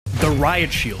The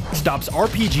Riot Shield stops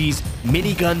RPGs,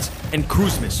 miniguns, and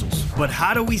cruise missiles. But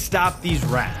how do we stop these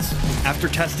rats? After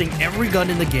testing every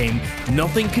gun in the game,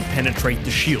 nothing could penetrate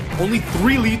the shield. Only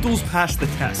 3 lethals passed the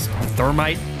test: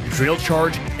 Thermite, Drill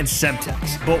Charge, and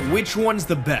Semtex. But which one's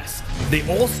the best? They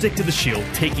all stick to the shield,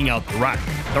 taking out the rat.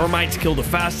 Thermites kill the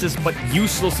fastest, but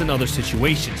useless in other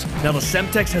situations. Now the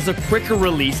Semtex has a quicker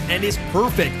release and is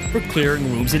perfect for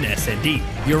clearing rooms in SND.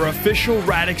 Your official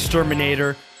rat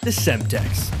exterminator, the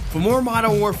Semtex. For more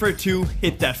Modern Warfare 2,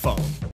 hit that follow.